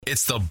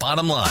It's The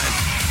Bottom Line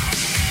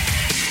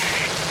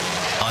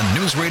on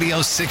News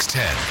Radio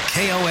 610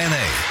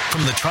 KONA.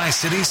 From the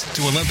Tri-Cities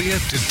to Olympia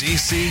to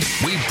D.C.,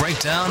 we break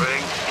down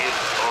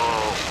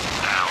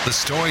the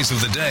stories of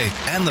the day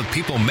and the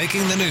people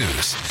making the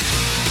news.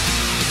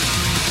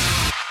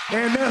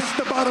 And that's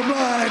the bottom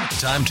line.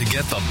 Time to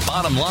get the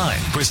bottom line.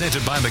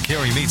 Presented by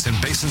McCary Meats in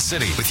Basin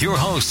City with your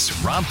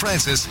hosts, Rob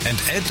Francis and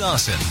Ed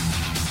Dawson.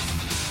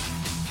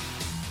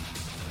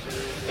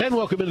 And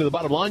welcome into the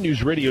Bottom Line,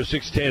 News Radio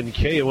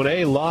 610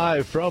 KONA,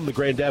 live from the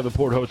Grand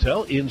Davenport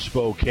Hotel in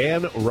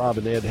Spokane. Rob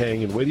and Ed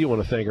hanging with you. I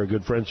want to thank our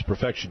good friends at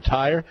Perfection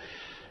Tire,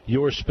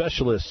 your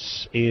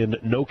specialists in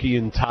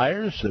Nokian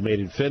tires. They're made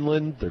in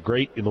Finland. They're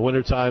great in the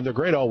wintertime. They're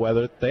great all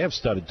weather. They have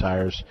studded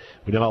tires.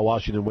 We know how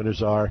Washington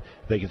winters are.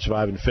 They can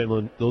survive in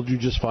Finland. They'll do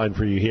just fine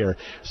for you here.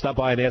 Stop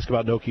by and ask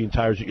about Nokian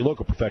tires at your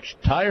local Perfection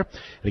Tire.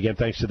 And again,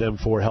 thanks to them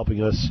for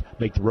helping us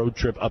make the road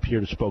trip up here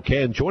to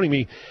Spokane. Joining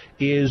me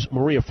is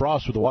Mariya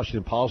Frost with the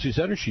Washington Policy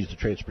Center. She's the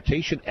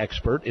transportation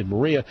expert. And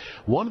Mariya,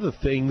 one of the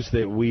things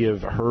that we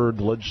have heard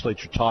the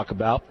legislature talk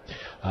about,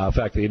 in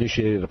fact, they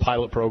initiated a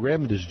pilot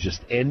program that has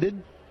just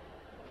ended,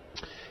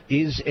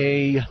 is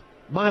a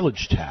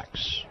mileage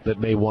tax that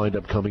may wind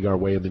up coming our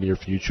way in the near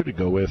future to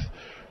go with,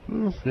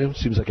 it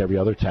seems like every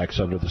other tax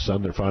under the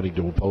sun they're finding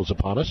to impose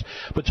upon us.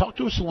 But talk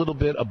to us a little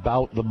bit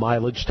about the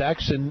mileage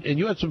tax, and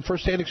you had some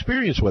firsthand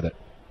experience with it.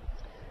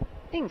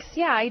 Thanks.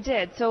 Yeah, I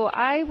did. So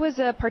I was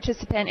a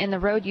participant in the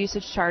road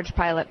usage charge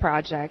pilot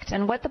project,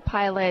 and what the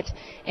pilot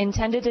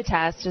intended to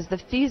test is the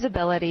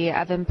feasibility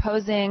of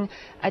imposing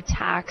a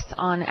tax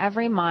on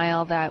every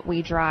mile that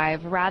we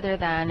drive rather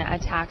than a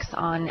tax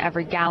on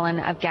every gallon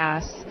of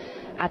gas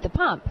at the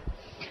pump.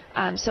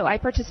 So I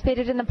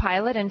participated in the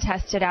pilot and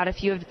tested out a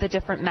few of the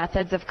different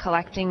methods of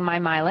collecting my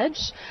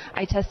mileage.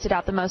 I tested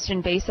out the most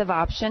invasive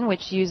option,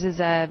 which uses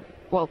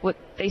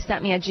they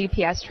sent me a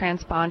GPS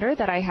transponder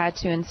that I had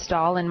to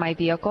install in my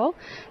vehicle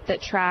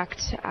that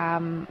tracked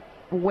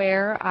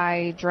where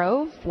I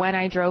drove, when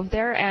I drove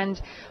there, and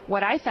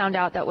what I found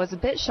out that was a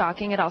bit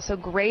shocking, it also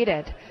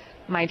graded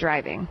my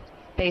driving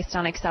based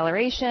on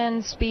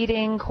acceleration,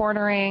 speeding,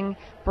 cornering,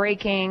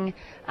 braking.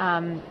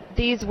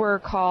 These were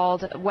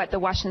called what the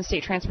Washington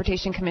State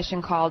Transportation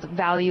Commission called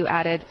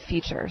value-added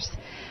features.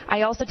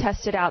 I also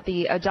tested out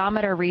the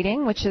odometer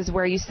reading, which is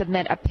where you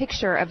submit a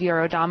picture of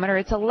your odometer.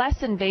 It's a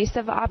less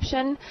invasive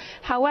option.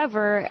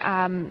 However,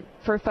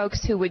 for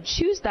folks who would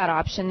choose that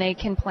option, they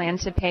can plan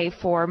to pay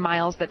for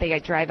miles that they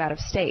drive out of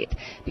state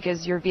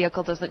because your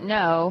vehicle doesn't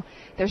know.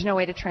 There's no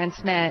way to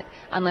transmit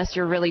unless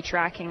you're really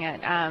tracking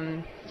it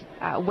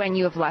when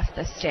you have left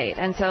the state.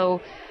 And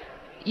so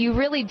you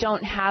really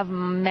don't have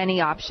many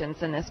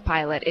options in this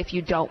pilot if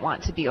you don't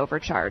want to be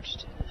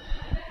overcharged.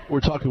 We're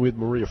talking with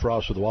Mariya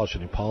Frost with the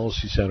Washington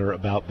Policy Center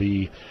about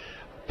the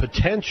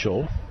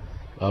potential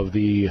of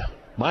the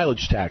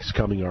mileage tax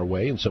coming our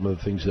way and some of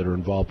the things that are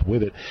involved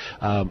with it.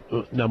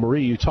 Now,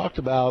 Mariya, you talked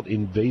about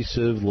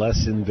invasive,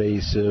 less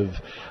invasive.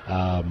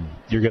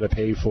 You're going to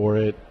pay for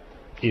it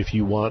if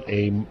you want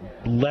a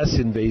less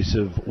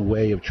invasive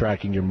way of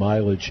tracking your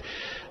mileage.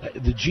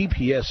 The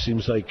GPS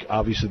seems like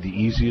obviously the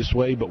easiest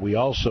way, but we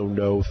also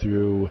know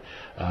through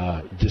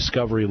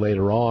discovery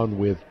later on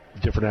with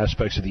different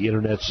aspects of the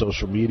internet,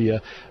 social media,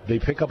 they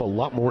pick up a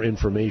lot more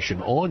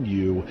information on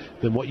you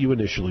than what you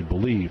initially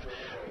believe.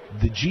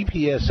 The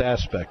GPS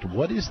aspect,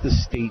 what is the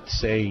state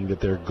saying that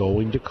they're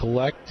going to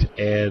collect,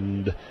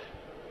 and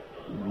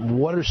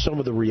what are some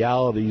of the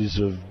realities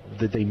of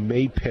that they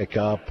may pick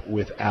up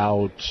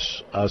without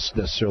us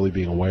necessarily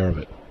being aware of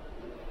it?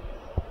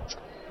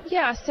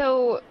 Yeah,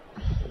 so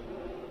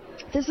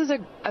this is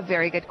a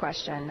very good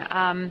question.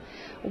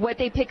 What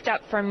they picked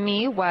up from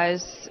me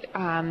was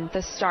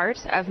the start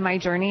of my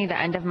journey, the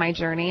end of my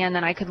journey, and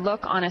then I could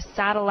look on a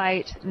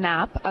satellite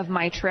map of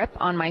my trip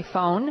on my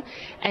phone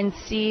and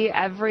see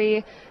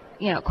every,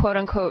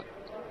 quote-unquote,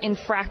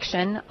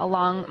 infraction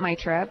along my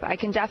trip. I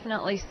can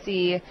definitely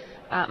see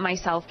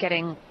myself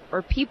getting,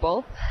 or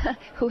people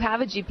who have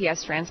a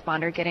GPS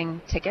transponder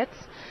getting tickets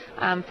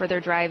for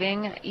their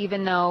driving,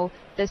 even though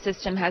the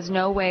system has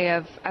no way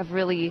of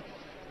really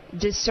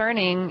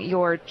discerning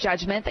your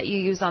judgment that you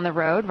use on the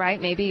road,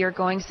 right? Maybe you're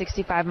going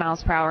 65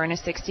 miles per hour in a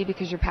 60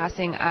 because you're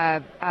passing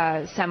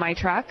a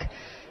semi-truck,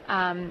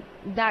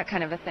 that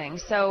kind of a thing.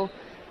 So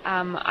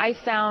I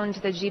found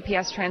the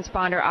GPS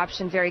transponder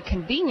option very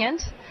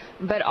convenient,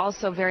 but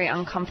also very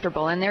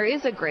uncomfortable, and there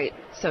is a great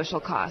social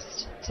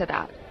cost to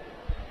that.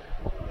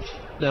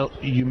 Now,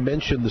 you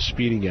mentioned the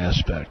speeding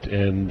aspect,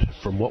 and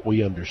from what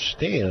we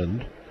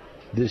understand,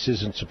 this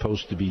isn't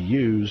supposed to be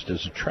used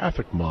as a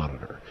traffic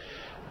monitor.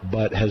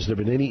 But has there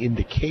been any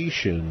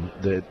indication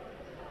that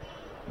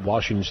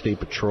Washington State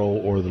Patrol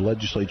or the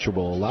legislature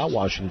will allow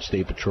Washington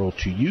State Patrol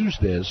to use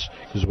this,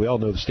 because we all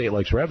know the state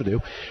likes revenue,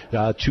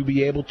 to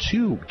be able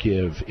to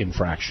give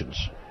infractions?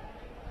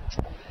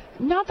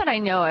 Not that I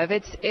know of.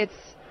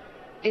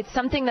 It's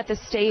something that the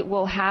state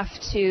will have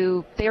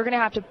to, they're going to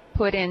have to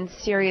put in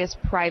serious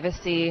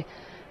privacy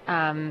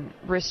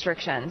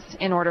restrictions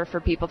in order for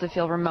people to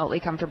feel remotely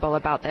comfortable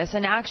about this.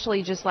 And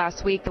actually, just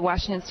last week, the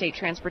Washington State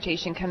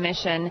Transportation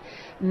Commission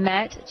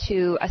met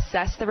to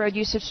assess the road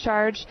usage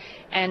charge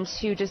and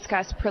to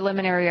discuss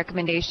preliminary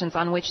recommendations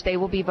on which they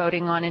will be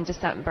voting on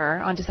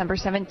December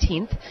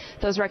 17th.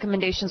 Those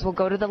recommendations will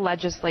go to the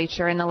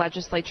legislature, and the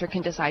legislature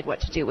can decide what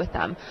to do with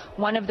them.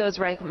 One of those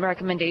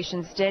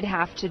recommendations did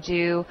have to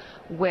do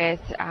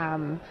with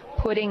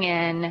putting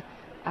in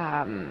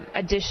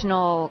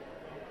additional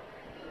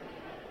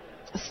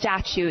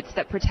statutes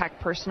that protect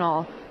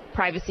personal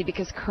privacy,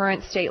 because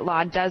current state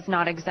law does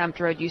not exempt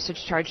road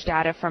usage charge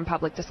data from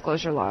public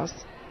disclosure laws.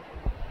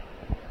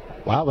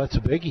 Wow, that's a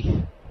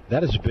biggie.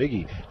 That is a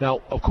biggie.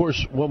 Now, of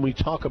course, when we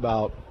talk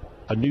about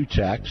a new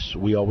tax,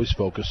 we always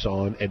focus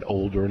on an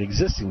old or an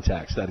existing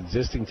tax. That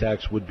existing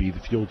tax would be the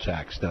fuel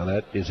tax. Now,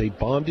 that is a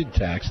bonded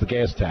tax. The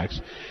gas tax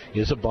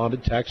is a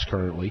bonded tax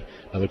currently.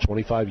 Another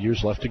 25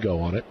 years left to go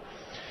on it.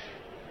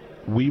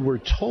 We were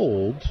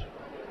told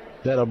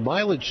that a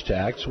mileage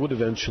tax would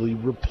eventually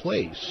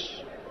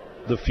replace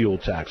the fuel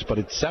tax. But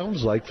it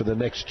sounds like for the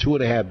next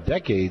 2.5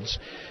 decades,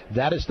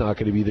 that is not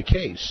going to be the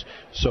case.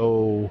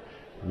 So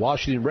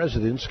Washington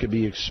residents can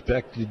be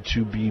expected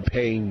to be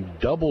paying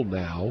double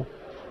now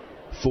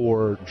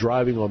for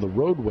driving on the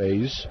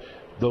roadways,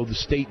 though the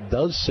state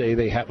does say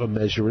they have a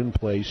measure in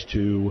place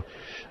to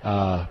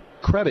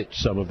credit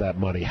some of that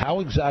money.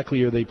 How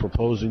exactly are they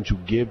proposing to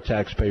give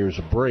taxpayers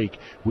a break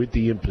with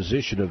the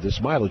imposition of this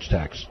mileage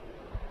tax?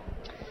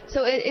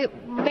 So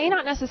it may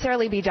not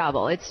necessarily be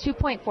double. It's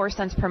 2.4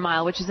 cents per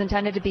mile, which is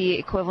intended to be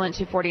equivalent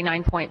to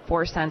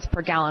 49.4 cents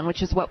per gallon,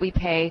 which is what we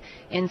pay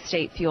in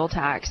state fuel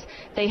tax.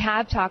 They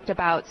have talked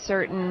about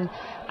certain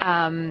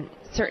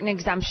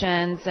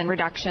exemptions and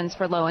reductions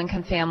for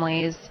low-income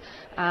families,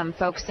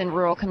 folks in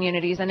rural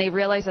communities, and they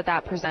realize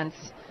that presents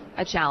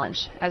a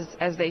challenge,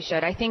 as they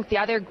should. I think the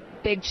other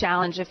big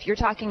challenge, if you're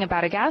talking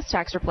about a gas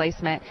tax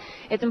replacement,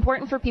 it's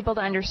important for people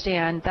to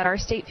understand that our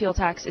state fuel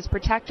tax is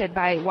protected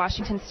by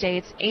Washington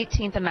State's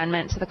 18th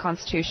Amendment to the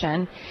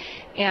Constitution,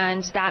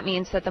 and that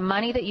means that the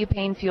money that you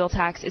pay in fuel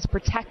tax is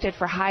protected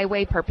for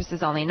highway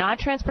purposes only, not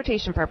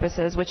transportation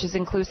purposes, which is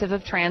inclusive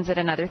of transit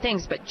and other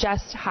things, but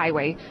just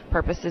highway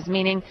purposes,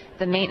 meaning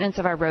the maintenance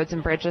of our roads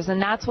and bridges,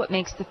 and that's what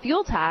makes the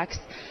fuel tax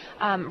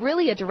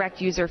really a direct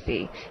user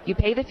fee. You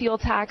pay the fuel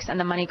tax and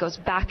the money goes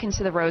back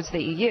into the roads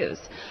that you use.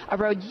 A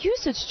road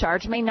usage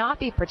charge may not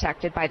be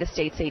protected by the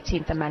state's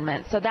 18th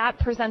Amendment. So that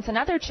presents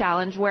another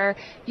challenge where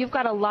you've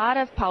got a lot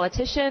of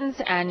politicians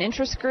and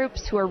interest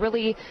groups who are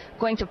really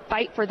going to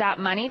fight for that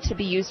money to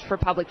be used for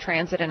public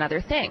transit and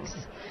other things.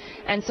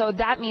 And so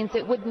that means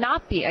it would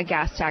not be a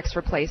gas tax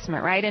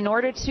replacement, right? In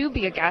order to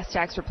be a gas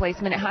tax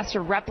replacement, it has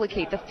to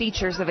replicate the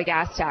features of a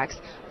gas tax.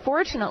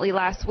 Fortunately,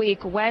 last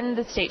week, when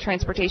the State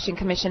Transportation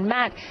Commission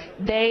met,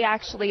 they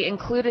actually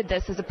included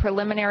this as a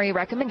preliminary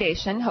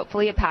recommendation.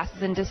 Hopefully it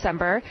passes in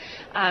December,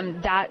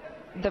 that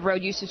the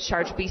road usage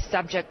charge be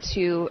subject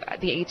to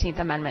the 18th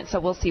Amendment. So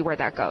we'll see where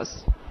that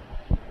goes.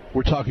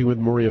 We're talking with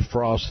Mariya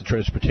Frost, the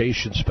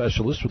transportation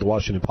specialist with the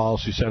Washington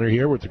Policy Center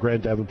here with the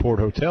Grand Davenport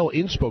Hotel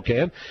in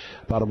Spokane.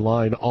 Bottom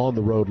line on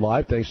the road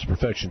live, thanks to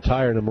Perfection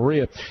Tire. And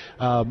Mariya,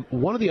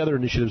 one of the other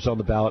initiatives on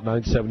the ballot,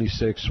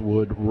 976,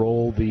 would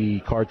roll the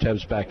car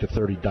tabs back to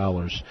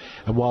 $30.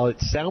 And while it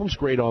sounds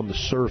great on the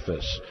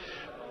surface,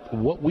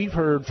 what we've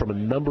heard from a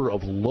number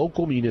of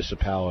local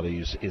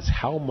municipalities is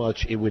how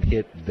much it would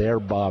hit their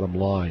bottom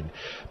line.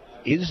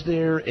 Is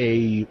there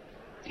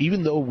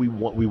even though we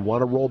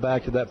want to roll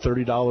back to that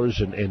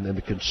 $30 and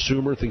the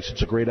consumer thinks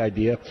it's a great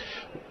idea,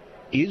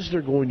 is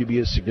there going to be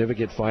a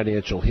significant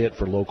financial hit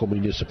for local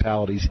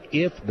municipalities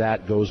if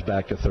that goes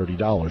back to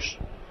 $30?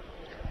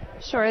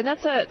 Sure, and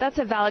that's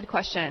a valid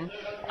question.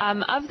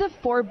 Of the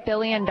 $4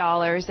 billion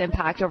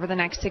impact over the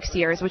next 6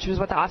 years, which was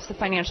what the Office of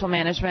Financial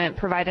Management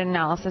provided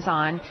analysis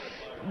on,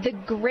 the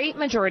great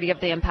majority of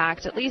the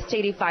impact, at least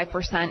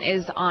 85%,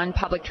 is on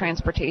public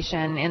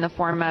transportation in the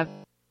form of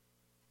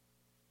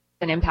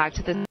an impact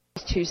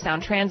to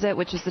Sound Transit,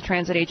 which is the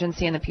transit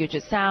agency in the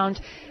Puget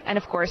Sound, and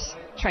of course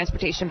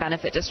transportation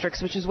benefit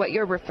districts, which is what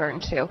you're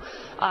referring to.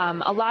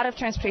 A lot of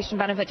transportation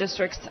benefit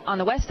districts on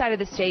the west side of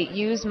the state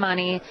use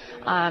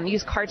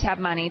car tab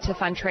money to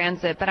fund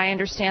transit, but I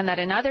understand that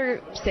in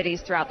other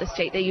cities throughout the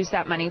state they use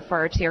that money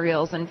for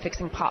arterials and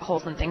fixing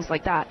potholes and things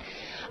like that.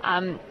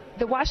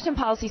 The Washington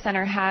Policy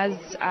Center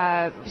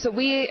so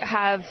we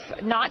have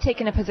not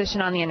taken a position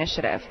on the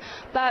initiative,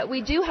 but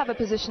we do have a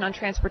position on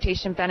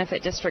transportation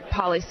benefit district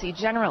policy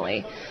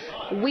generally.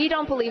 We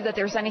don't believe that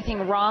there's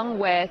anything wrong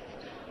with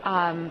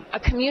a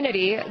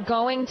community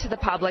going to the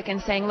public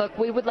and saying, look,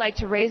 we would like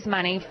to raise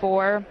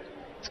car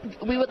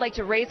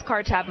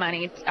tab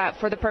money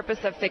for the purpose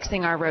of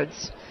fixing our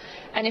roads.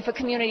 And if a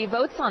community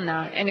votes on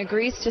that and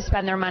agrees to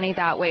spend their money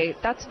that way,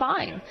 that's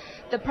fine.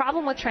 The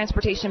problem with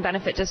transportation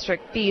benefit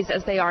district fees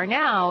as they are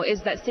now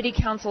is that city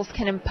councils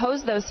can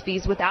impose those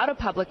fees without a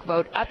public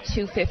vote up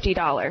to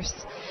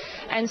 $50.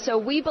 And so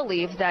we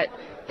believe that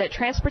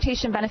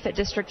transportation benefit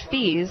district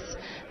fees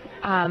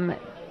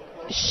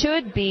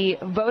should be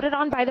voted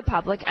on by the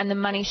public, and the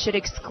money should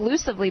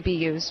exclusively be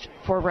used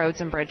for roads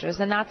and bridges,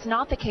 and that's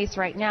not the case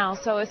right now.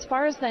 So as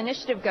far as the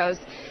initiative goes,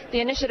 the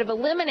initiative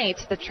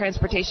eliminates the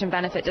Transportation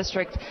Benefit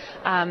District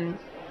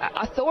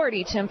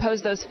authority to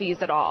impose those fees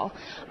at all.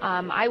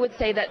 I would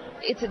say that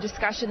it's a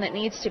discussion that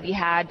needs to be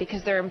had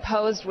because they're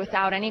imposed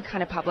without any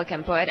kind of public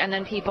input, and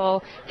then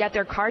people get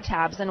their car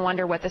tabs and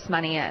wonder what this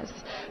money is.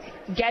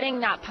 Getting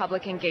that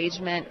public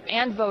engagement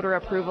and voter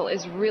approval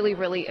is really,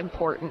 really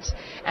important,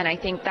 and I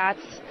think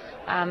that's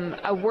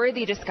a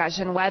worthy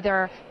discussion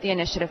whether the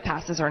initiative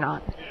passes or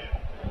not.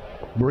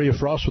 Mariya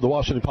Frost with the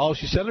Washington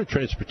Policy Center,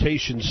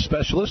 transportation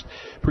specialist.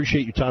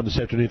 Appreciate your time this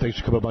afternoon. Thanks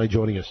for coming by and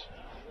joining us.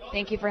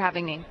 Thank you for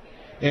having me.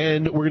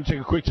 And we're going to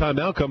take a quick time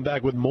now, come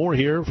back with more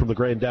here from the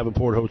Grand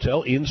Davenport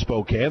Hotel in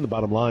Spokane. The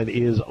Bottom Line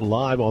is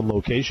live on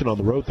location on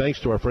the road thanks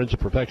to our friends at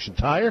Perfection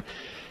Tire,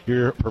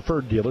 your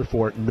preferred dealer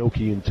for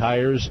Nokian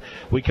tires.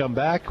 We come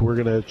back,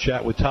 we're going to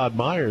chat with Todd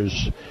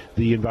Meyers,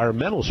 the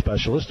environmental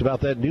specialist,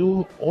 about that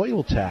new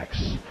oil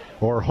tax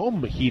or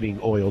home heating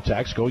oil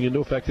tax going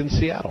into effect in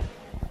Seattle.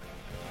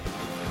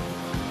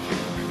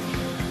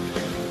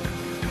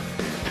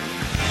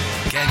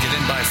 Can't get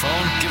in by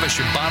phone? Give us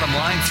your bottom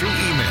line through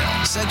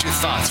email. Send your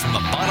thoughts from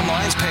the Bottom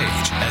Line's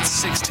page at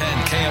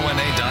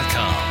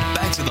 610KONA.com.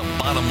 Back to the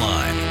Bottom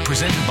Line,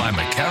 presented by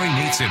McCarry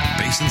Meats in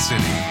Basin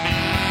City.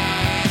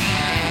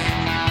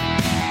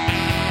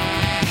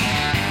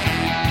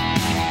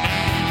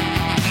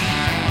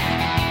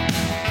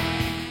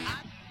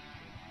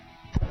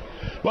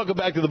 Welcome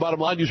back to the Bottom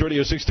Line, News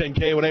Radio 610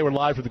 KONA. We're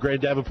live from the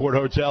Grand Davenport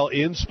Hotel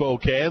in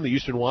Spokane. The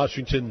Eastern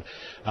Washington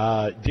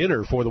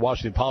dinner for the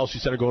Washington Policy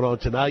Center going on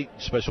tonight.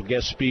 Special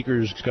guest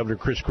speakers, Governor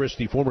Chris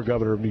Christie, former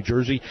governor of New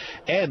Jersey,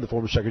 and the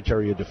former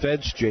Secretary of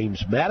Defense,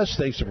 James Mattis.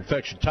 Thanks to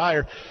Perfection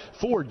Tire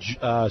for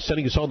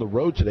sending us on the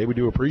road today. We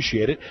do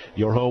appreciate it.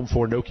 Your home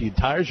for Nokian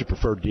tires, your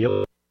preferred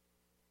dealer.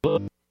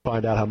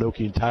 Find out how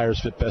Nokian tires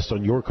fit best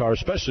on your car,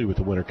 especially with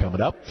the winter coming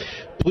up.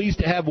 Pleased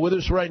to have with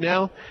us right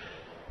now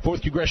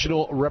 4th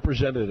Congressional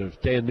Representative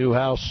Dan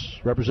Newhouse.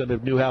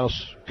 Representative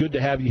Newhouse, good to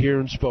have you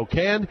here in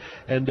Spokane,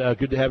 and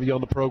good to have you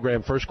on the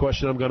program. First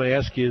question I'm going to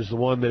ask you is the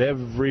one that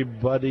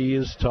everybody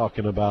is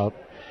talking about.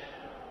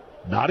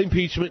 Not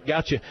impeachment,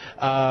 gotcha.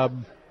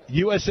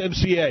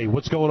 USMCA,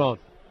 what's going on?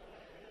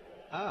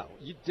 Oh,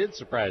 you did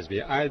surprise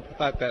me. I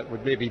thought that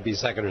would maybe be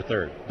second or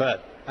third.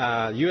 But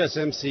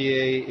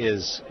USMCA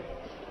is,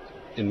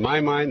 in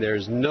my mind,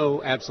 there's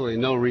absolutely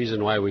no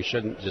reason why we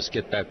shouldn't just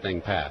get that thing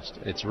passed.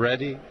 It's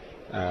ready.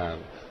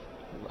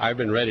 I've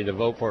been ready to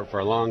vote for it for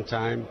a long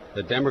time.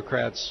 The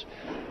Democrats,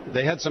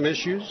 they had some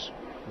issues.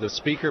 The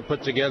Speaker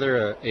put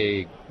together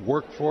a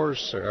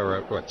workforce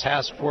or a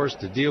task force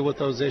to deal with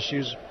those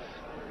issues.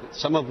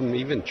 Some of them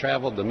even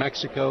traveled to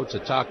Mexico to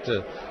talk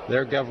to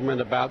their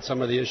government about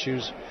some of the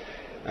issues.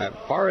 As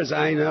far as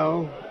I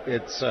know,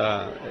 it's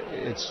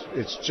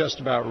just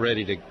about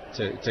ready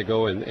to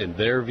go in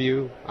their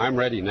view. I'm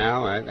ready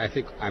now.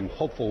 I'm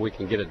hopeful we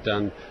can get it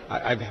done.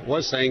 I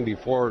was saying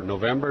before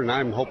November, and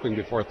I'm hoping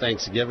before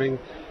Thanksgiving.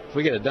 If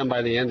we get it done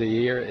by the end of the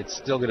year, it's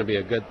still going to be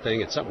a good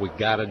thing. It's something we've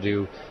got to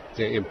do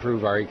to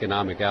improve our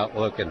economic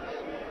outlook. And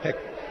heck,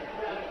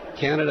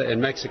 Canada and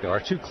Mexico,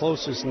 our two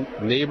closest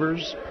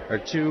neighbors, our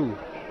two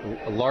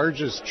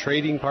largest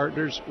trading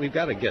partners. We've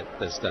got to get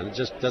this done. It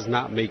just does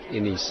not make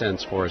any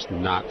sense for us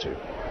not to.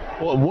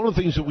 Well, one of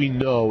the things that we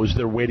know is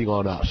they're waiting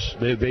on us.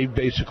 They've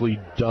basically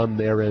done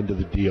their end of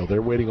the deal.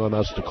 They're waiting on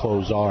us to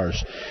close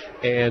ours.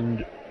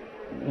 And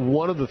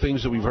one of the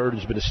things that we've heard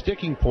has been a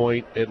sticking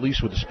point, at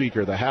least with the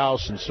Speaker of the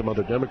House and some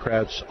other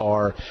Democrats,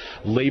 are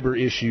labor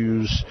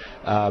issues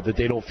that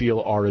they don't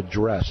feel are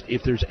addressed.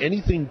 If there's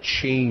anything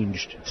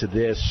changed to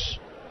this,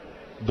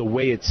 the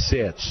way it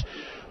sits,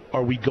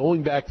 are we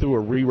going back through a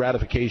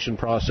re-ratification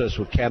process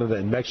with Canada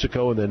and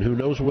Mexico, and then who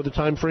knows what the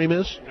time frame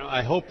is?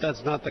 I hope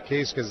that's not the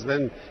case, because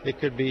then it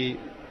could be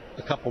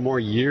a couple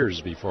more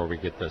years before we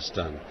get this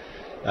done.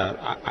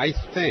 I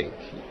think,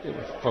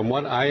 from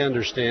what I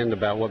understand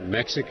about what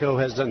Mexico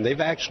has done, they've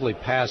actually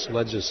passed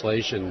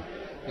legislation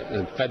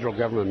in the federal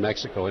government of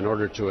Mexico in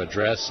order to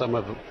address some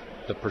of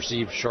the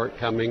perceived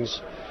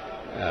shortcomings.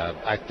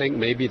 I think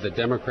maybe the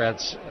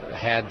Democrats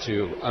had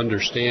to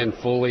understand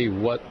fully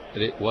what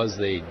it was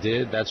they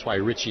did. That's why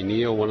Richie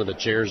Neal, one of the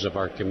chairs of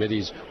our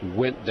committees,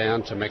 went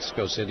down to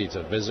Mexico City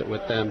to visit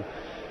with them.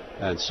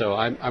 And so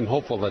I'm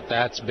hopeful that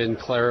that's been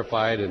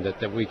clarified and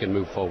that we can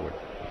move forward.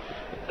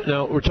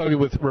 Now, we're talking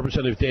with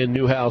Representative Dan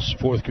Newhouse,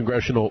 4th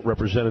Congressional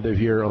Representative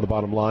here on the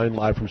Bottom Line,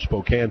 live from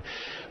Spokane.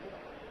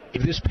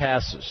 If this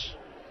passes,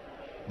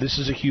 this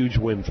is a huge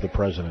win for the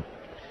president.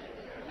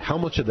 How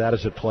much of that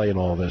is at play in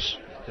all this?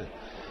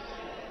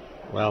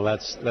 Well,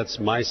 that's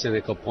my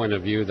cynical point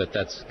of view,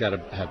 that's got to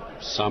have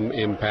some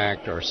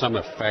impact or some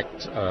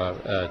effect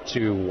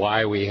to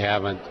why we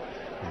haven't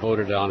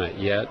voted on it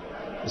yet.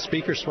 The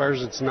Speaker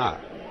swears it's not.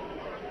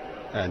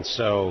 And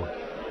so,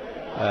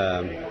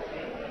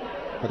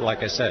 but like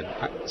I said,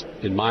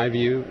 in my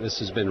view, this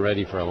has been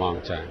ready for a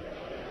long time.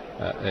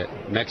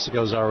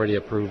 Mexico's already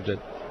approved it.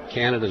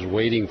 Canada's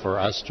waiting for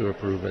us to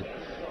approve it.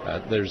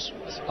 There's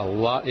a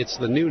lot. It's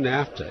the new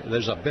NAFTA.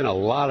 There's been a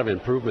lot of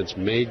improvements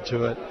made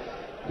to it.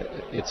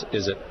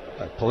 Is it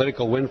a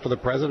political win for the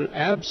president?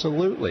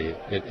 Absolutely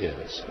it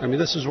is. I mean,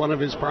 this is one of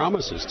his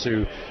promises,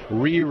 to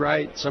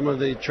rewrite some of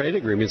the trade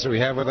agreements that we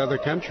have with other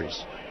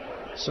countries.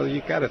 So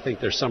you've got to think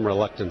there's some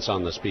reluctance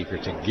on the speaker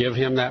to give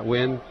him that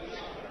win,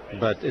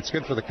 but it's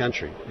good for the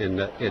country. And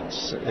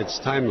it's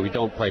time we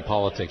don't play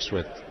politics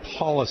with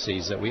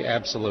policies that we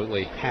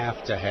absolutely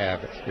have to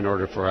have in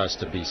order for us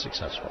to be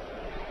successful.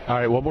 All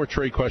right, one more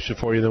trade question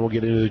for you, then we'll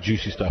get into the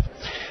juicy stuff.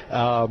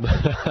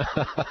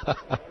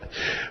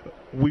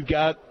 We've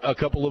got a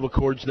couple of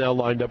accords now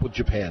lined up with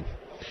Japan.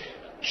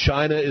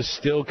 China is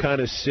still kind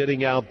of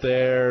sitting out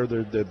there.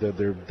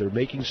 They're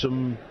making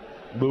some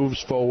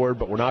moves forward,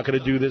 but we're not going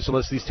to do this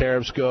unless these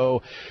tariffs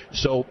go.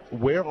 So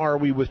where are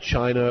we with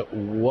China?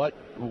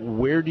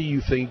 Where do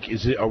you think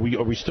is it? Are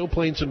we still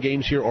playing some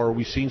games here, or are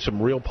we seeing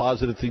some real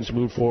positive things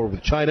move forward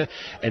with China?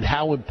 And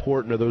how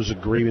important are those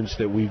agreements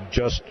that we've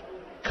just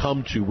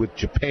come to with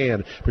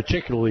Japan,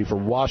 particularly for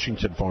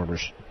Washington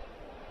farmers?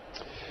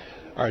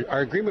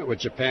 Our agreement with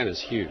Japan is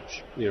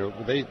huge. You know,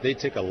 they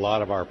take a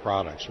lot of our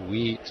products,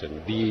 wheat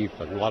and beef,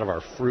 and a lot of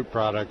our fruit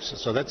products.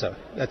 So that's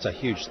a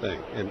huge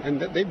thing,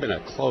 and they've been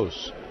a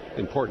close,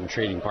 important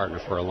trading partner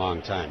for a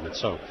long time. And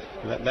so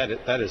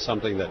that is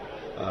something that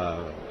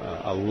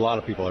a lot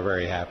of people are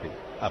very happy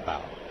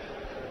about.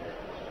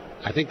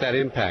 I think that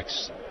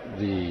impacts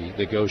the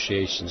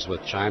negotiations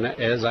with China,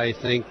 as I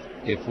think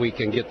if we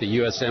can get the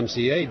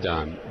USMCA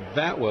done,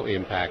 that will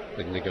impact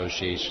the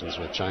negotiations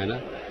with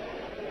China.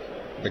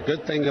 The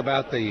good thing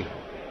about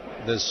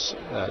this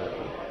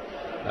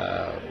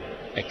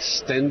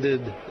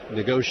extended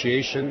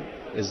negotiation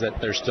is that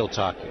they're still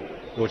talking,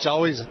 which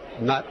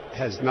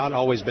has not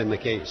always been the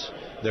case.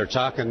 They're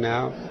talking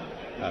now.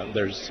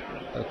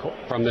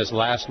 From this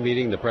last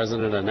meeting, the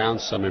president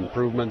announced some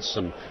improvements,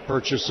 some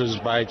purchases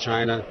by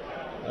China,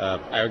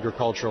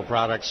 agricultural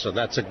products, so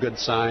that's a good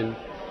sign.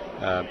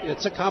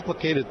 It's a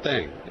complicated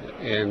thing,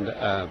 and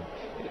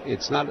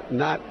it's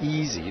not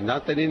easy,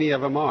 not that any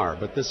of them are,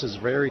 but this is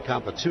very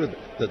complicated.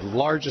 The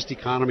largest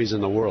economies in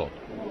the world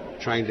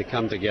trying to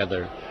come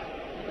together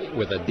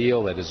with a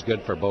deal that is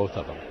good for both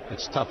of them.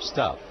 It's tough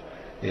stuff,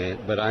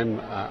 but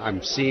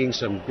I'm seeing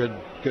some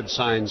good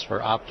signs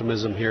for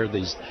optimism here.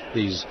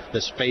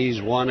 This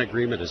phase one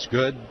agreement is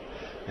good,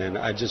 and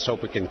I just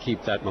hope we can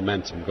keep that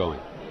momentum going.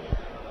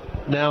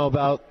 Now,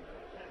 about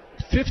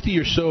 50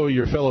 or so of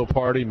your fellow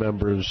party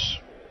members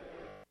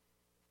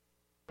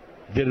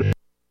did it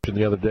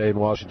the other day in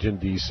Washington,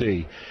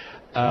 D.C.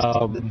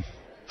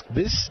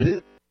 This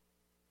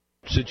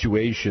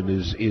situation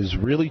is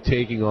really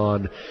taking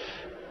on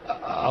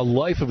a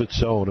life of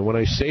its own. And when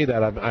I say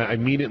that, I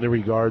mean it in the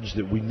regards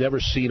that we've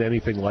never seen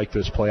anything like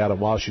this play out in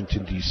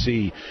Washington,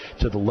 D.C.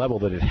 to the level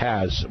that it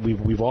has.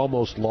 We've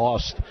almost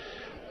lost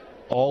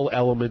all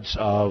elements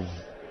of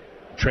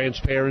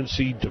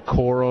transparency,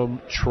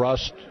 decorum,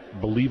 trust,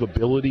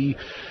 believability.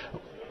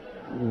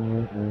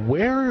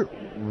 Where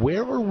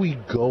are we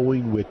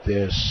going with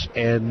this?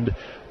 And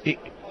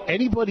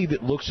anybody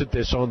that looks at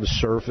this on the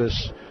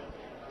surface,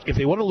 if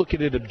they want to look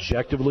at it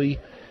objectively,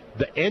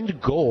 the end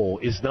goal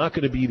is not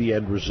going to be the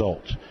end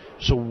result.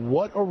 So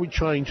what are we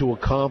trying to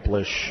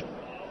accomplish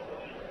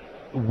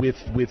with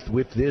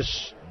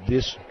this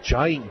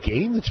giant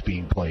game that's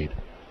being played?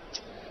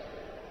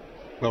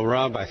 Well,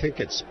 Rob, I think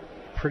it's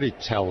pretty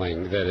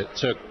telling that it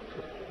took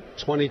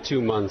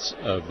 22 months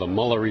of the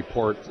Mueller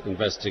report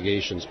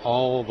investigations,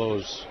 all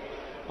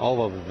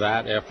of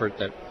that effort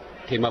that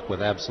came up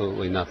with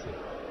absolutely nothing.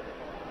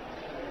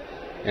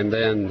 And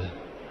then,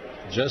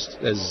 just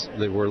as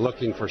they were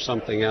looking for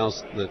something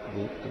else,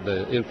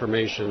 the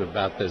information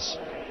about this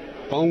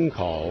phone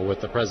call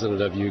with the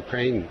president of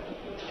Ukraine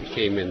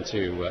came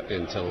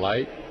into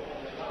light,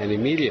 and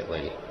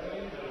immediately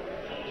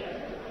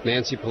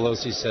Nancy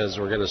Pelosi says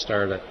we're going to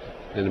start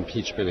an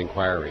impeachment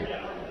inquiry.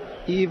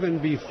 Even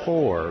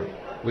before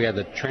we had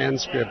the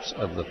transcripts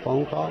of the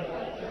phone call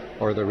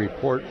or the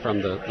report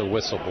from the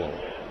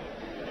whistleblower.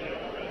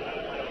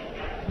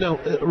 Now,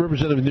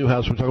 Representative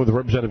Newhouse, we're talking with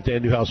Representative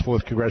Dan Newhouse,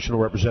 4th Congressional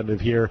Representative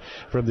here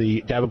from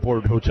the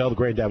Davenport Hotel, the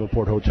Grand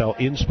Davenport Hotel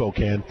in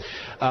Spokane.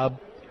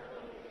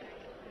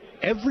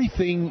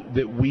 Everything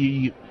that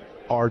we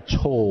are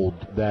told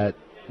that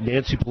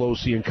Nancy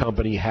Pelosi and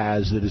company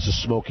has that is a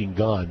smoking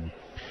gun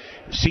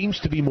seems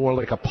to be more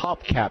like a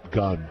pop cap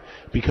gun,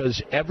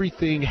 because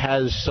everything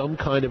has some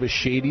kind of a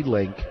shady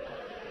link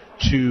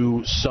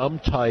to some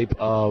type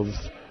of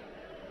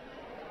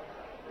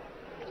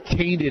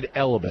tainted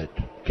element.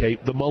 Okay,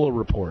 the Mueller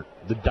report,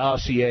 the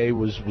dossier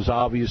was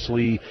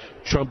obviously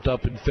trumped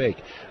up and fake.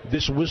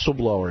 This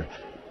whistleblower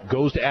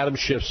goes to Adam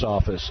Schiff's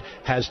office,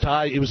 has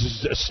it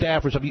was a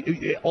staff or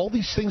something. All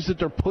these things that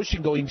they're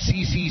pushing, going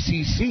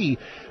CCCC,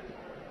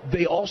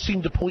 they all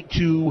seem to point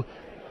to,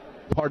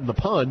 pardon the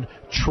pun,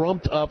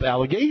 trumped up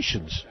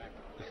allegations.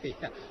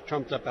 Yeah,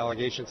 trumped up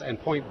allegations and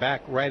point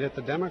back right at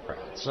the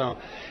Democrats. So,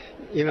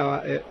 you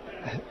know,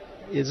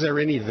 is there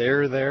any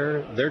there?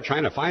 They're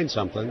trying to find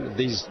something.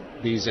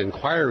 These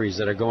inquiries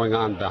that are going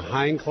on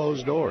behind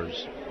closed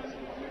doors,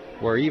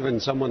 where even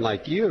someone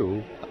like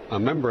you, a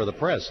member of the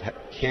press,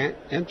 can't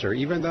enter,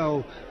 even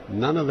though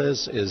none of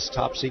this is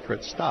top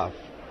secret stuff.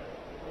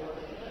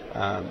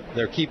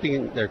 They're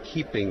keeping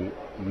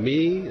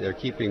me, they're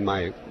keeping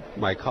my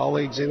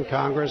colleagues in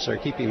Congress, they're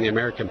keeping the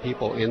American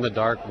people in the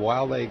dark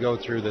while they go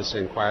through this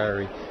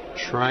inquiry,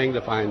 trying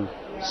to find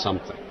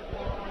something.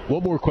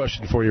 One more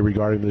question for you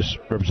regarding this,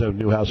 Representative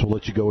Newhouse. We'll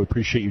let you go. We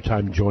appreciate your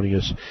time joining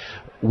us.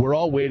 We're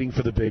all waiting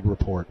for the big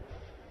report.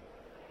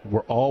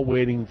 We're all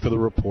waiting for the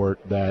report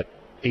that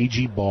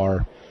AG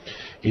Barr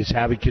is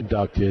having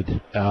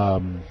conducted.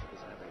 The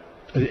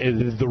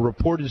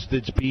report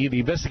the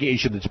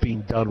investigation that's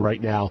being done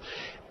right now.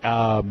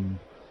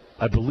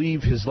 I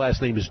believe his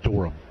last name is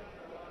Durham.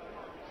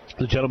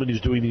 The gentleman who's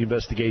doing the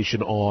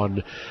investigation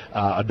on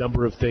a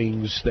number of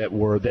things that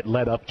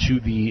led up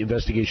to the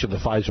investigation of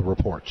the FISA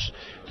reports,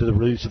 to the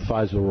release of the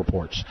FISA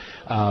reports.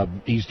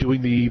 He's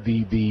doing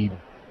the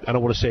I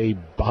don't want to say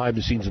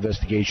behind-the-scenes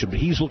investigation, but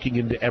he's looking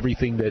into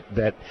everything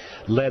that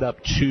led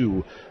up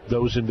to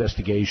those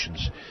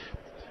investigations.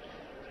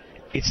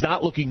 It's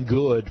not looking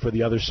good for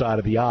the other side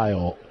of the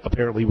aisle,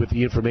 apparently, with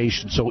the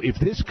information. So if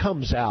this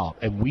comes out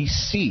and we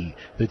see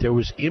that there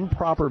was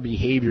improper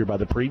behavior by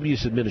the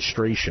previous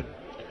administration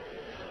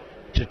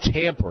to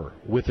tamper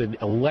with an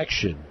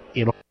election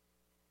in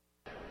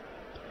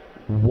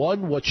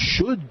one, what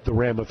should the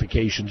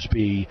ramifications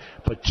be?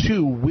 But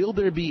two, will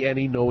there be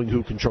any knowing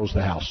who controls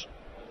the House?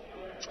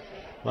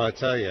 Well, I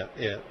tell you,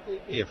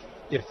 if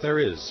there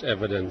is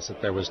evidence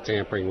that there was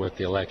tampering with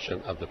the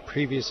election of the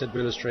previous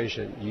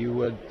administration, you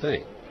would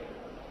think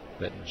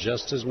that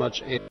just as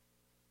much and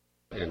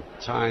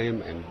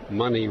time and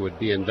money would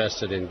be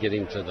invested in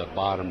getting to the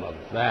bottom of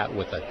that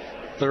with a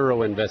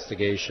thorough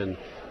investigation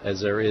as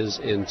there is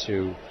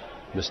into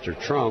Mr.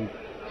 Trump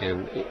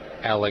and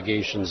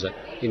allegations that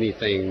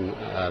anything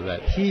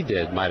that he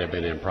did might have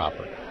been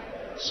improper.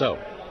 So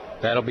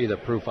that'll be the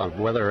proof on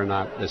whether or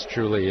not this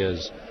truly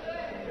is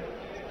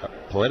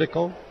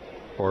political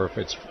or if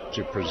it's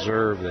to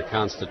preserve the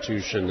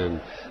Constitution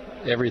and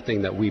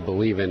everything that we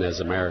believe in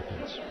as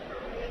Americans.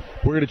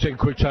 We're going to take a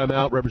quick time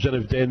out.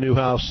 Representative Dan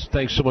Newhouse,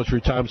 thanks so much for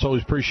your time. It's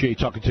always appreciate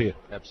talking to you.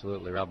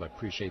 Absolutely, Rob. I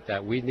appreciate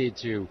that. We need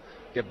to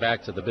get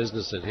back to the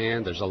business at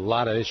hand. There's a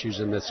lot of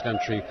issues in this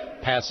country.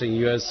 Passing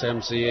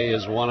USMCA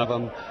is one of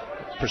them.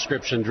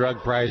 Prescription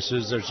drug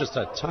prices. There's just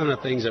a ton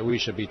of things that we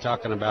should be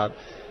talking about,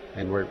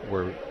 and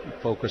we're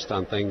focused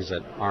on things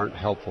that aren't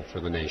helpful for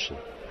the nation.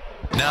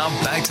 Now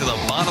back to the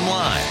bottom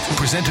line,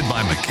 presented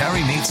by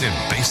McCarry Meats in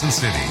Basin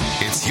City.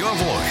 It's your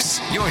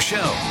voice, your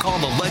show. Call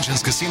the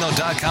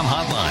legendscasino.com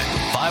hotline,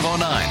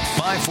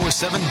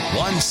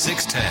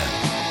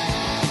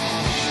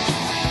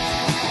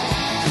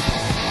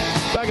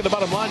 509-547-1610. Back at the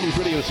bottom line, News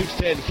Radio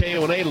 610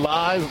 KONA,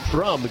 live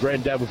from the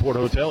Grand Davenport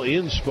Hotel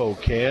in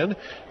Spokane.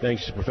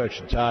 Thanks to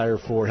Perfection Tire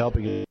for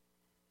helping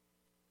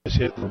us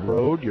hit the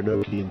road. Your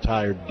Nokian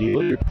Tire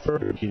dealer, your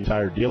preferred Nokian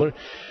Tire dealer.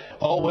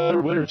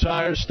 All-weather, winter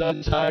tires,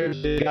 stud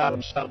tires, they got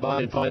them. Stop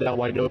by and find out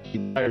why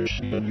Nokian Tires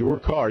should be on your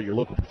car, your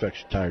local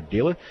Perfection Tire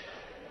dealer.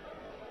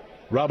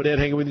 Rob and Ed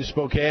hanging with you,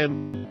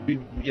 Spokane.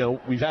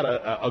 We've had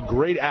a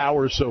great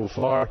hour so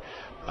far,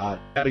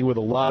 chatting with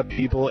a lot of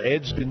people.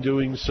 Ed's been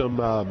doing some,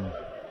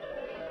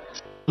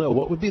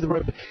 what would be the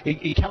right,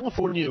 in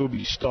California it would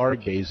be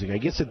stargazing. I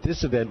guess at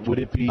this event, would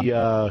it be,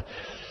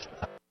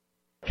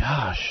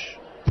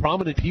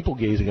 prominent people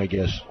gazing, I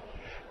guess.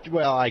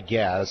 Well, I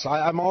guess.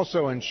 I'm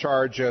also in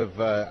charge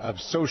of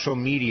social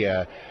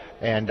media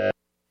and,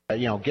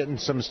 getting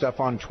some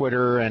stuff on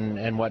Twitter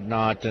and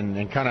whatnot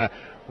and kind of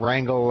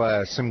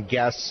wrangle some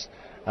guests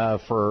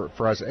for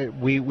us.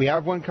 We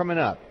have one coming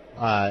up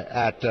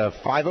at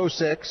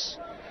 5:06.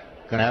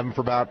 Going to have him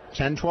for about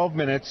 10, 12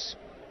 minutes.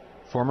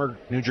 Former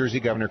New Jersey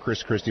Governor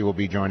Chris Christie will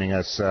be joining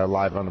us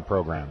live on the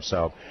program.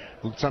 So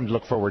something to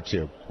look forward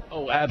to.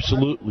 Oh,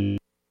 absolutely.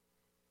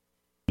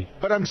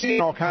 But I'm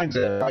seeing all kinds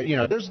of,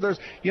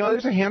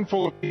 there's a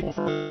handful of people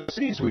from the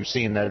cities we've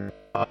seen that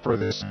for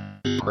this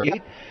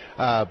great.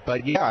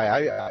 But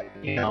yeah,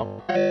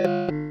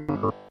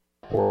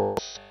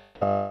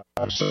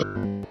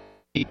 certain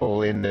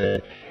people in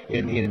the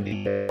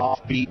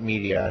offbeat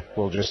media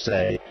will just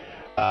say,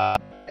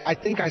 I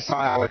think I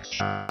saw Alex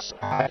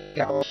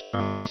Jones.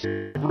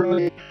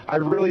 I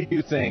really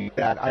do think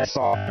that I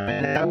saw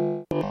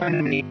him.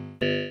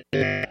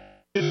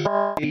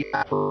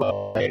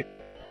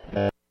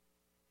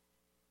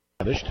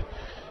 We'll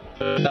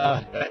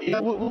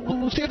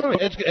see.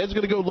 Ed's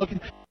going to go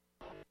looking.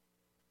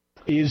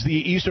 Is the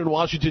Eastern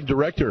Washington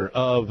director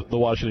of the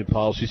Washington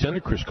Policy Center,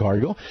 Chris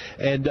Cargill.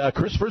 And,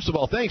 Chris, first of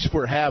all, thanks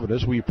for having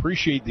us. We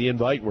appreciate the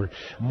invite. We're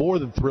more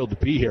than thrilled to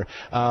be here.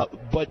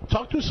 But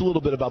talk to us a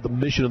little bit about the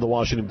mission of the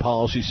Washington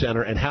Policy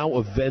Center and how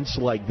events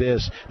like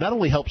this not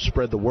only help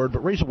spread the word,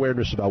 but raise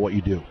awareness about what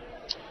you do.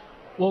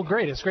 Well,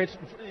 great. It's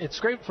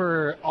great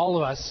for all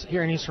of us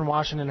here in Eastern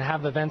Washington to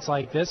have events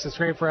like this. It's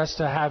great for us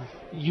to have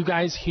you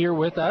guys here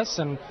with us.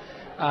 And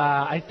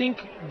I think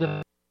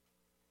the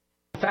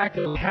fact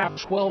that we have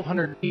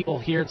 1,200 people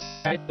here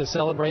tonight to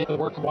celebrate the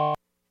work of our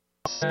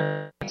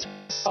center.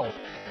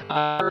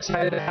 We're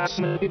excited to have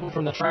so many people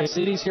from the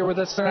Tri-Cities here with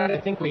us tonight. I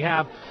think we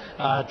have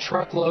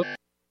truckload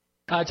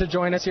to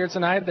join us here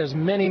tonight. There's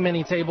many,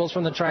 many tables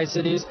from the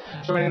Tri-Cities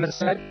joining us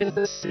tonight.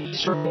 This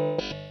is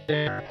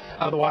dinner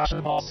of the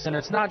Washington Policy Center.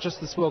 It's not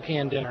just the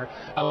Spokane dinner.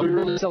 We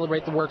really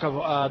celebrate the work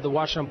of the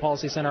Washington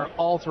Policy Center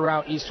all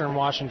throughout Eastern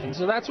Washington.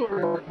 So that's what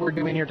we're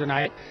doing here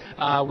tonight.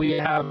 We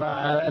have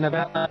an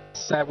event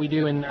that we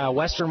do in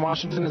Western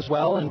Washington as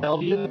well, in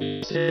Bellevue.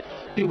 We did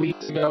 2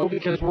 weeks ago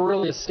because we're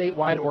really a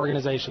statewide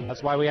organization.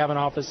 That's why we have an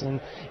office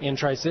in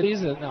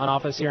Tri-Cities, an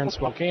office here in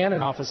Spokane,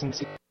 an office in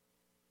Seattle.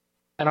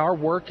 And our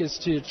work is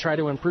to try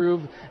to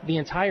improve the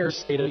entire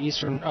state of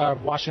Eastern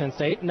Washington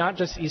State, not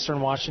just Eastern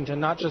Washington,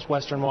 not just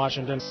Western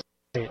Washington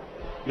State.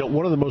 You know,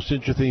 one of the most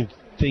interesting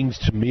things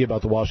to me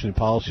about the Washington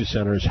Policy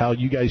Center is how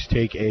you guys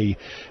take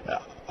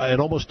an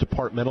almost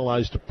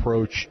departmentalized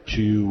approach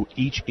to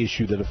each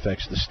issue that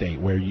affects the state,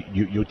 where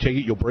you'll take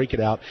it, you'll break it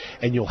out,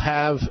 and you'll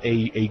have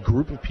a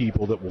group of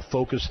people that will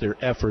focus their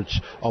efforts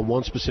on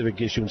one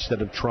specific issue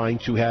instead of trying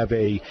to have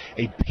a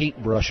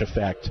paintbrush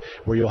effect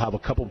where you'll have a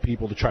couple of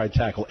people to try to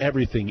tackle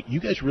everything.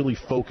 You guys really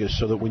focus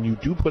so that when you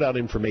do put out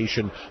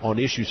information on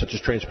issues such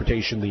as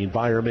transportation, the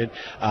environment,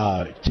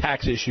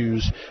 tax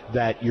issues,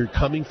 that you're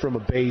coming from a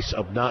base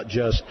of not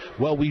just,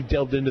 well, we've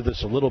delved into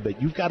this a little bit.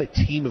 You've got a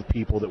team of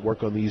people that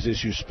work on these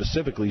issues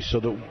specifically, so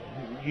that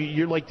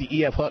you're like the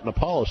E.F. Hutton of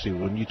policy.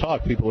 When you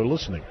talk, people are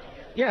listening.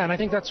 Yeah, and I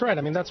think that's right.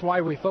 I mean, that's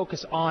why we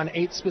focus on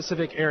 8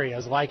 specific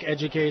areas, like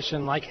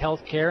education, like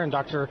healthcare, and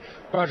Dr.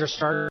 Roger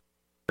Stark,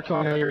 who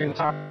I know you're going to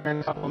talk in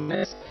a couple of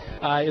minutes,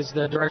 is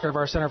the director of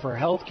our Center for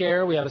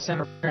Healthcare. We have a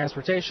Center for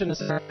Transportation, a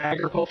Center for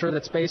Agriculture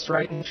that's based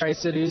right in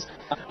Tri-Cities,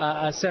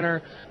 a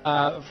Center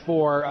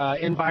for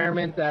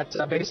Environment that's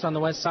based on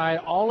the west side.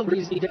 All of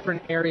these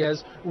different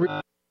areas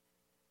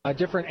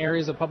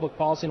of public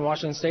policy in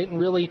Washington State, and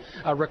really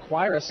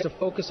require us to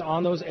focus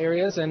on those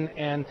areas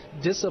and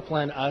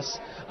discipline us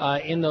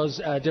in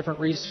those different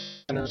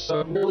research centers.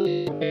 So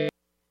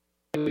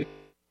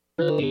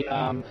really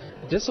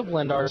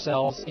disciplined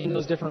ourselves in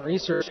those different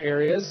research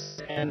areas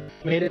and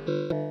made it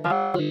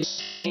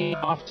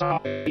off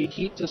topic. We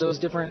keep to those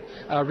different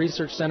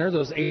research centers,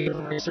 those 8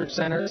 different research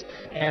centers,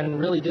 and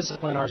really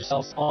discipline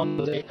ourselves on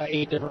those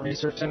 8 different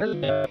research centers.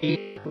 We have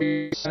 8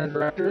 research center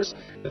directors.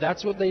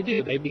 That's what they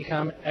do. They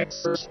become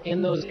experts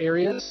in those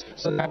areas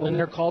so that when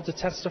they're called to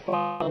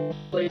testify on the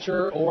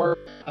legislature or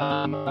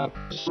a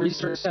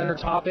research center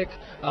topic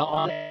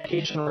on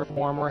education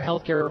reform or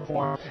healthcare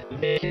reform,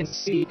 they can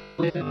see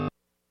within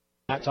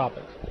that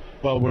topic.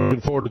 Well, we're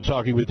looking forward to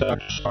talking with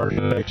Dr. Stark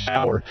in the next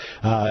hour.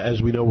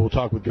 As we know, we'll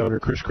talk with Governor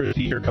Chris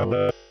Christie here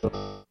coming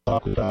up.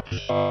 Talk with Dr.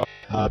 Stark.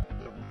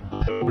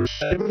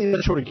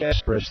 That sort of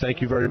guest, Chris. Thank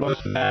you very much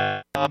for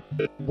that.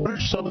 What are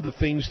some of the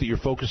things that you're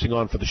focusing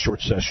on for the short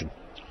session?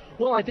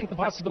 Well, I think the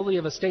possibility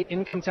of a state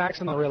income tax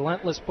and the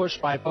relentless push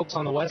by folks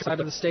on the west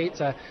side of the state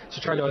to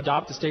try to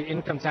adopt a state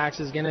income tax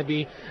is going to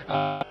be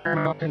a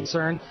paramount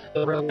concern.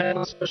 The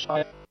relentless push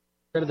by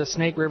of the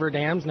Snake River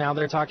dams. Now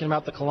they're talking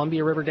about the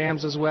Columbia River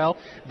dams as well.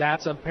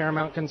 That's of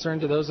paramount concern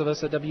to those of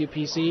us at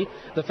WPC.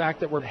 The fact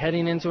that we're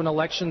heading into an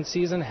election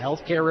season,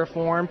 healthcare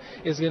reform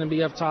is going to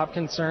be of top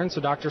concern. So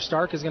Dr.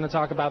 Stark is going to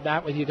talk about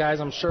that with you guys,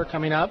 I'm sure,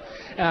 coming up.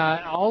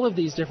 All of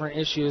these different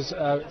issues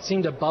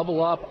seem to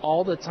bubble up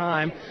all the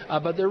time,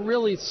 but they're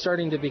really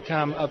starting to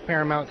become of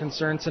paramount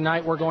concern.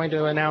 Tonight we're going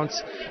to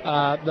announce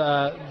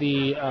the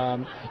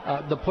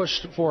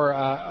push for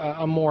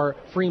a more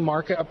free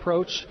market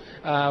approach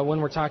when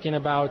we're talking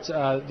about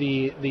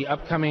the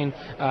upcoming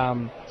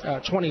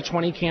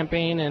 2020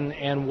 campaign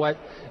and what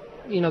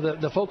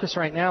the focus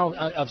right now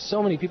of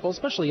so many people,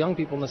 especially young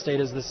people in the state,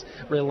 is this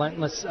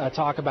relentless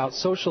talk about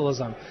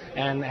socialism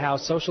and how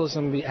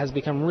socialism has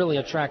become really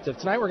attractive.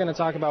 Tonight we're going to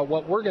talk about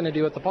what we're going to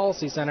do at the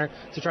Policy Center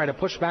to try to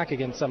push back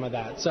against some of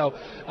that. So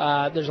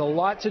there's a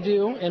lot to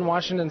do in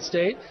Washington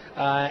State,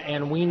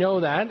 and we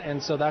know that,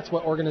 and so that's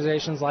what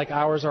organizations like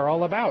ours are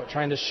all about,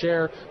 trying to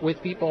share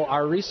with people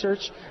our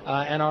research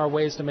and our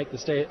ways to make the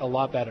state a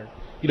lot better.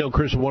 You know,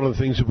 Chris, one of the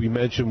things that we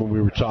mentioned when we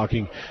were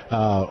talking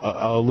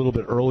a little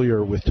bit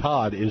earlier with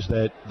Todd is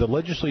that the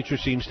legislature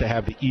seems to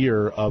have the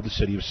ear of the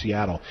city of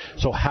Seattle.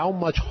 So how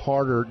much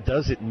harder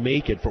does it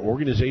make it for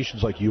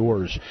organizations like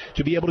yours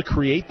to be able to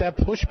create that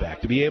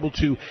pushback, to be able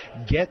to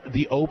get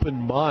the open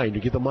mind, to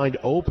get the mind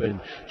open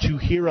to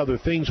hear other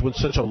things when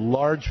such a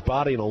large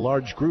body and a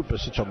large group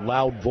is such a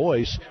loud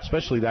voice,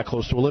 especially that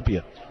close to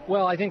Olympia?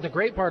 Well, I think the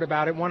great part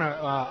about it, one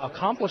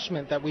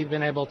accomplishment that we've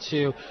been able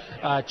to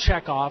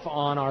check off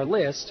on our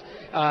list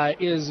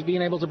is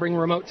being able to bring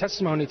remote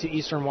testimony to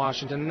Eastern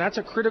Washington. And that's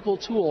a critical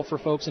tool for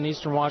folks in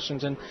Eastern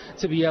Washington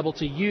to be able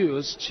to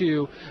use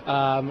to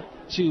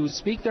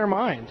speak their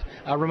mind.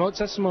 Remote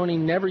testimony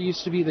never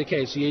used to be the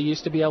case. You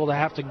used to be able to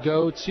have to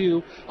go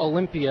to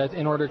Olympia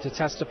in order to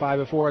testify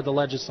before the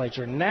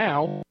legislature.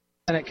 Now,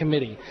 Senate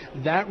committee,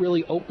 that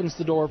really opens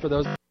the door for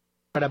those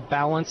to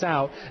balance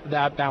out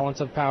that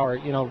balance of power.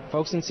 You know,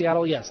 folks in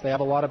Seattle, yes, they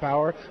have a lot of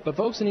power, but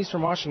folks in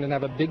Eastern Washington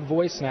have a big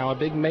voice now, a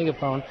big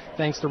megaphone,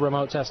 thanks to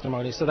remote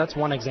testimony. So that's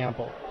one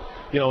example.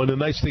 You know, and the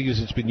nice thing is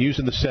it's been used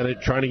in the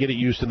Senate, trying to get it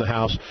used in the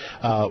House.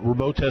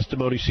 Remote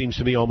testimony seems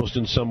to be almost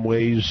in some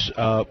ways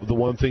the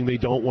one thing they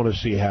don't want to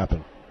see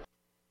happen.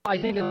 I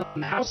think on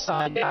the House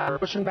side, yeah, they're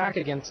pushing back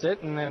against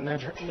it, and then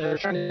they're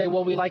trying to say,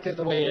 well, we like it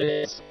the way it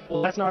is.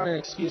 Well, that's not an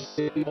excuse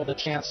to give people the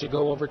chance to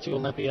go over to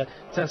Olympia,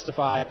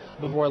 testify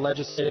before a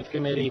legislative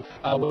committee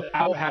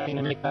without having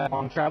to make that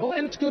long travel,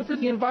 and it's good for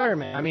the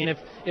environment. I mean,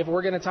 if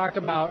we're going to talk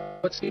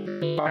about what's good for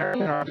the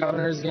environment, our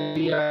governor is going to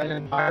be an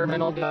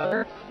environmental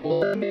governor,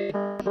 well,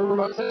 for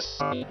remote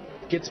testimony.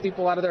 Gets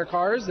people out of their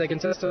cars, they can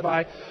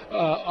testify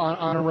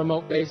on a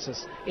remote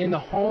basis. In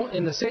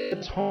the state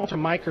that's home to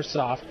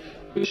Microsoft,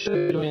 we should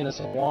have been doing this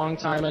a long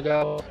time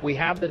ago. We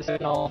have the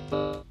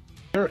technology.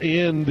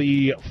 In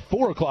the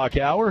 4 o'clock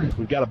hour,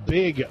 we've got a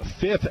big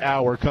 5th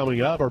hour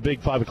coming up, or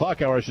big 5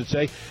 o'clock hour, I should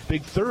say.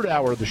 Big 3rd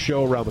hour of the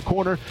show around the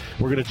corner.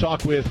 We're going to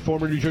talk with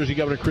former New Jersey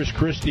Governor Chris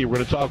Christie. We're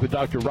going to talk with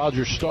Dr.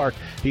 Roger Stark.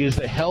 He is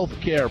the health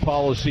care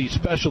policy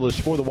specialist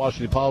for the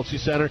Washington Policy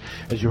Center.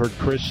 As you heard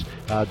Chris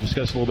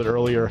discuss a little bit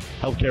earlier,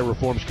 health care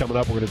reforms coming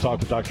up. We're going to talk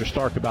with Dr.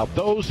 Stark about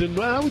those. And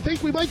we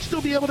think we might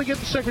still be able to get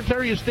the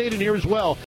Secretary of State in here as well.